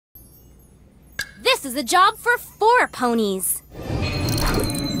This is a job for 4 ponies.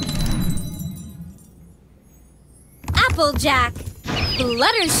 Applejack,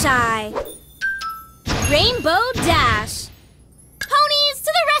 Fluttershy, Rainbow Dash. Ponies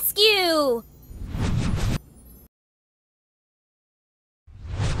to the rescue!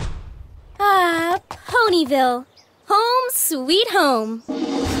 Ponyville. Home sweet home.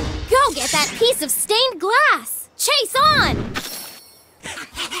 Go get that piece of stained glass. Chase on!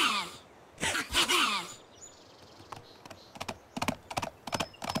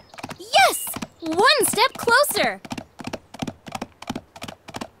 Yes! One step closer.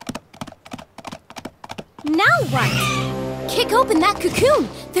 Now what? Kick open that cocoon.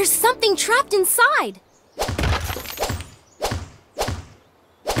 There's something trapped inside.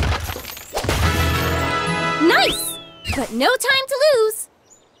 Nice! But no time to lose.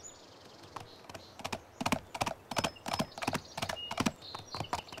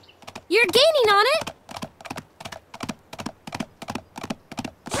 You're gaining on it.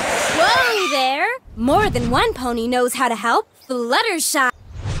 Whoa there! More than one pony knows how to help. Fluttershy.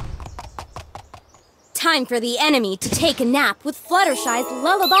 Time for the enemy to take a nap with Fluttershy's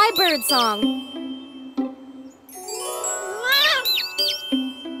lullaby bird song.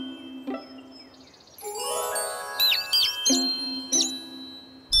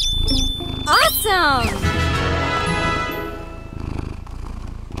 Awesome!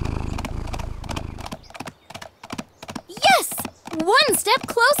 Yes! One step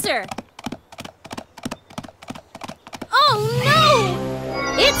closer. Oh no!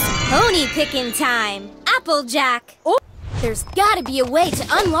 It's pony picking time. Applejack. Oh, there's gotta be a way to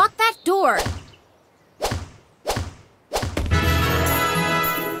unlock that door.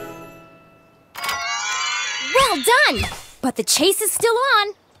 Well done! But the chase is still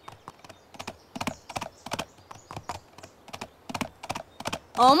on.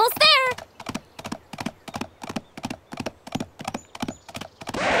 Almost there!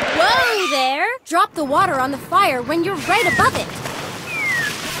 Whoa there! Drop the water on the fire when you're right above it.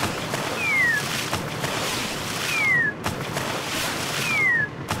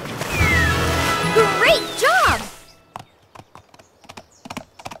 Great job!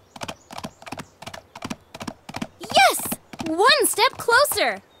 Yes! One step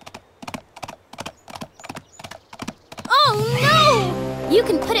closer. Oh no! You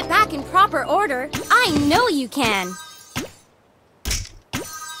can put it back in proper order. I know you can.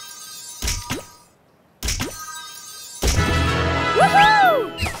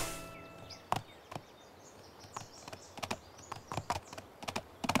 Woohoo!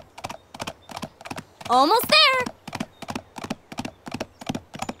 Almost there.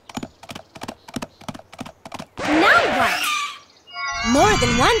 Now what? More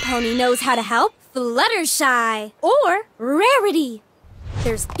than one pony knows how to help. Fluttershy or Rarity.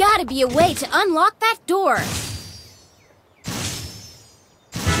 There's gotta be a way to unlock that door.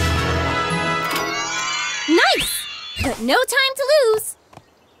 Nice! But no time to lose.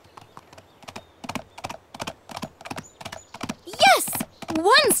 Yes!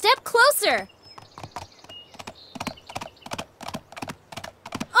 One step closer.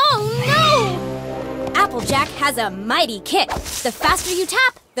 Oh no! Applejack has a mighty kick. The faster you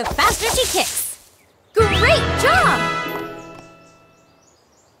tap, the faster she kicks. Great job!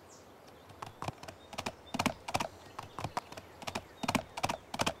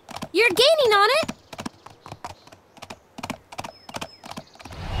 You're gaining on it.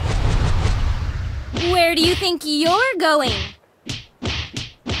 Where do you think you're going?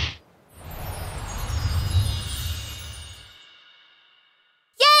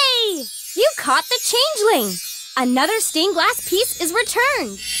 Yay! You caught the changeling. Another stained glass piece is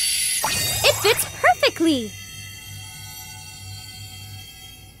returned. It fits perfectly.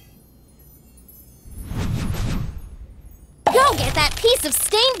 Go get that piece of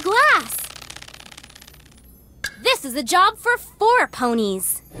stained glass. This is a job for 4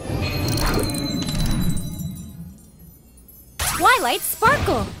 ponies. Twilight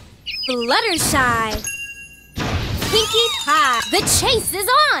Sparkle, Fluttershy, Pinkie Pie. The chase is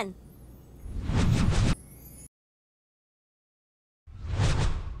on.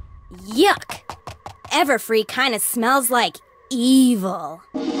 Yuck! Everfree kind of smells like evil.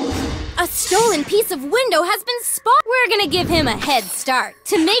 A stolen piece of window has been spotted. We're gonna give him a head start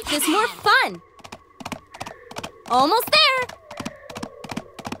to make this more fun. Almost there.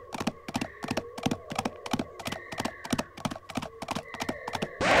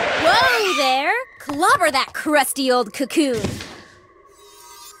 Whoa there! Clobber that crusty old cocoon.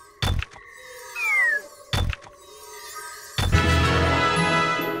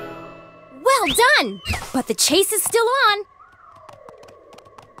 Well done! But the chase is still on.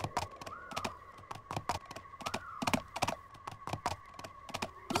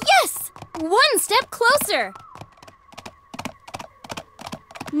 one step closer.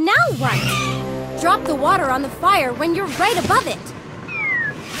 Now what? Drop the water on the fire when you're right above it.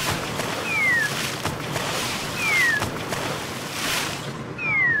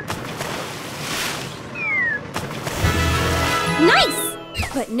 Nice!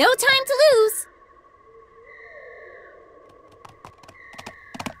 But no time to lose.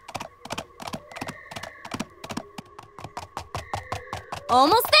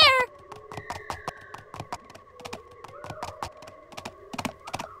 Almost there!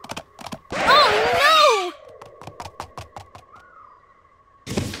 Oh no!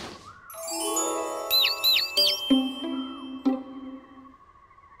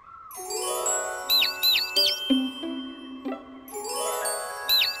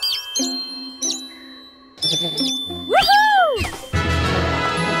 Woohoo!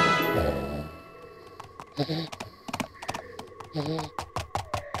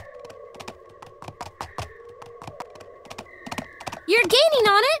 You're gaining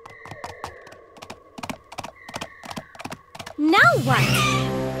on it! Now what?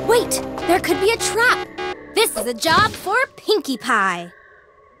 Wait, there could be a trap! This is a job for Pinkie Pie!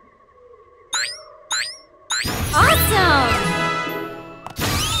 Awesome!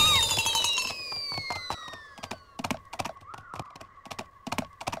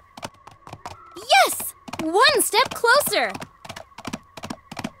 Yes! One step closer!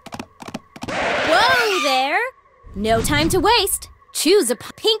 Whoa there! No time to waste! Choose a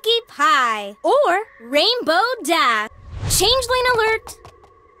Pinkie Pie or Rainbow Dash. Changeling alert!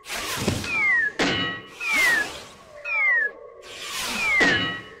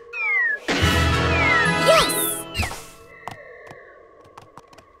 Yes!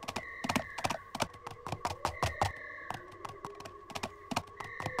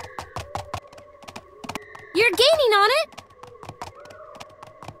 You're gaining on it!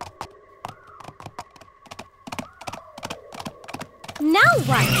 Now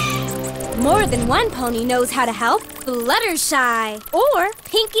what? More than one pony knows how to help. Fluttershy or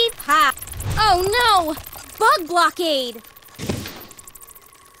Pinkie Pie. Oh no! Bug blockade!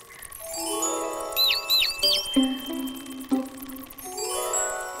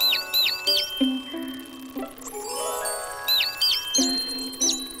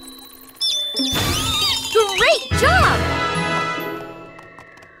 Great job!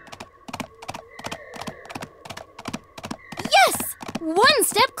 Yes! One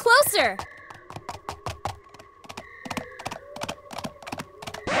step closer!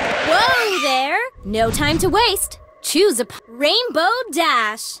 Whoa there! No time to waste! Choose a Rainbow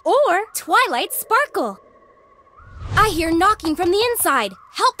Dash or Twilight Sparkle. I hear knocking from the inside.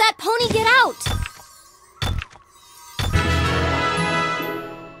 Help that pony get out!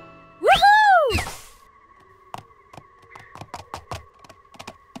 Woohoo!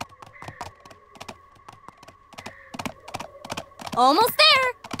 Almost there!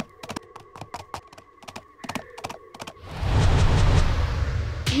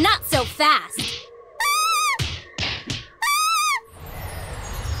 Not so fast!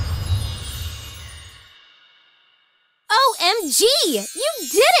 OMG! You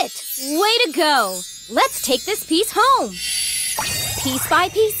did it! Way to go! Let's take this piece home. Piece by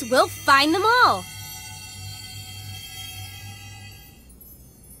piece, we'll find them all.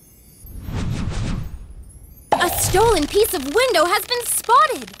 A stolen piece of window has been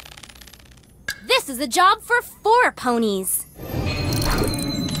spotted! This is a job for 4 ponies.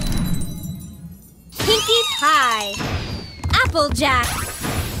 Pinkie Pie, Applejack,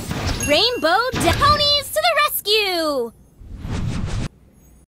 Rainbow Ponies to the rescue!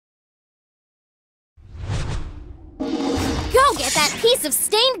 Go get that piece of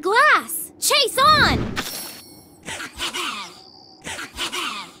stained glass! Chase on!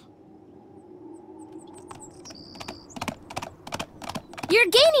 You're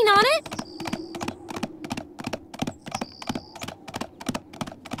gaining on it!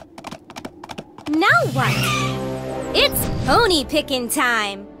 Now what? It's pony picking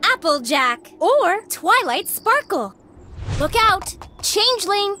time! Applejack or Twilight Sparkle. Look out!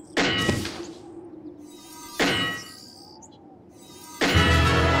 Changeling!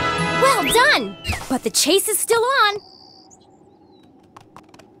 Well done! But the chase is still on!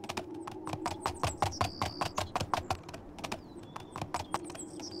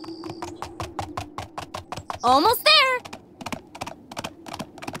 Almost there!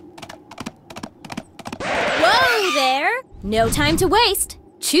 Whoa there! No time to waste.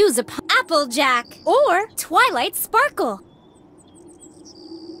 Choose a Applejack or Twilight Sparkle.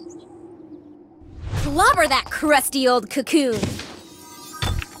 Clobber that crusty old cocoon.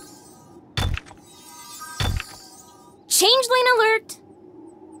 Changeling alert.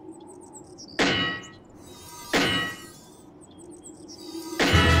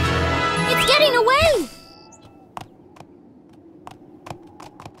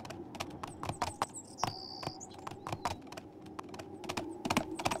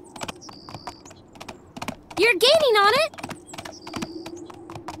 You're gaining on it!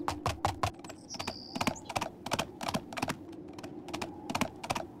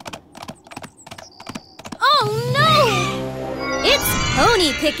 Oh no! It's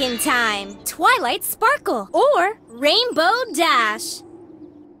pony picking time! Twilight Sparkle or Rainbow Dash.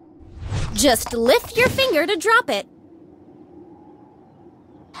 Just lift your finger to drop it.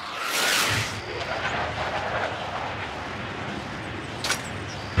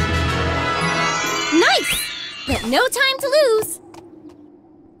 Nice! But no time to lose.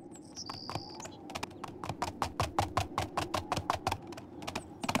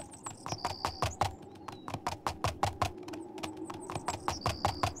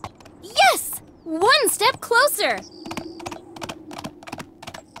 Yes! One step closer.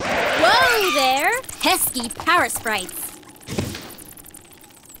 Whoa there! Pesky power sprites.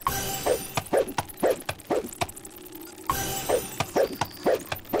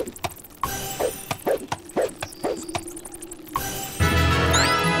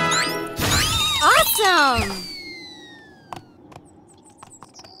 Awesome!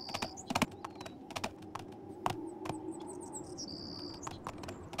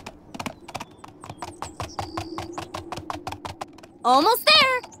 Almost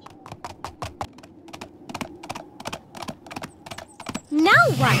there! Now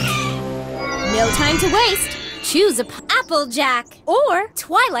what? No time to waste. Choose a Applejack or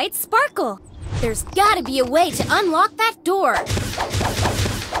Twilight Sparkle. There's gotta be a way to unlock that door.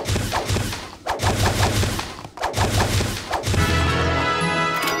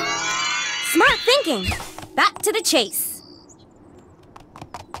 Smart thinking. Back to the chase.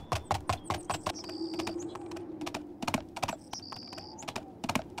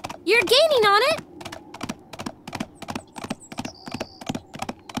 You're gaining on it.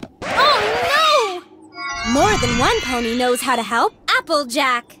 Oh no! More than one pony knows how to help.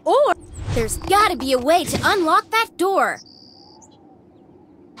 Applejack. Or there's gotta be a way to unlock that door.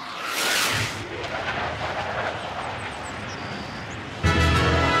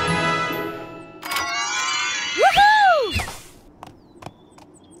 Woohoo!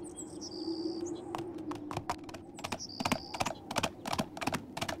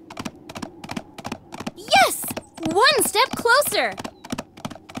 Yes! One step closer.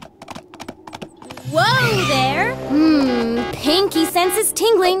 Whoa there! Pinkie sense is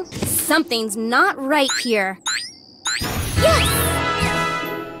tingling. Something's not right here. Yes!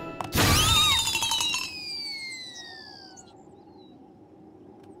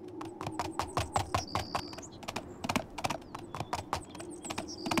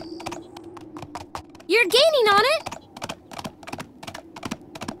 You're gaining on it.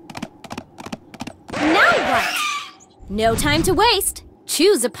 Now what? No time to waste.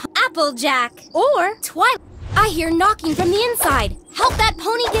 Choose a Applejack or Twilight. I hear knocking from the inside. Help that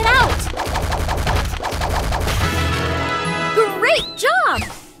pony get out. Great job!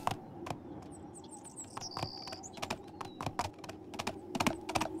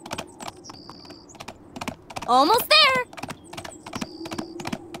 Almost there.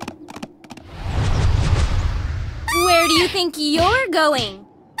 Where do you think you're going?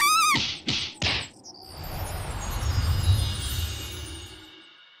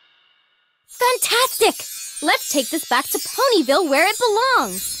 Fantastic! Let's take this back to Ponyville where it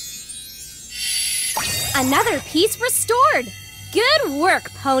belongs. Another piece restored. Good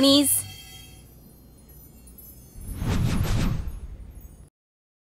work, ponies.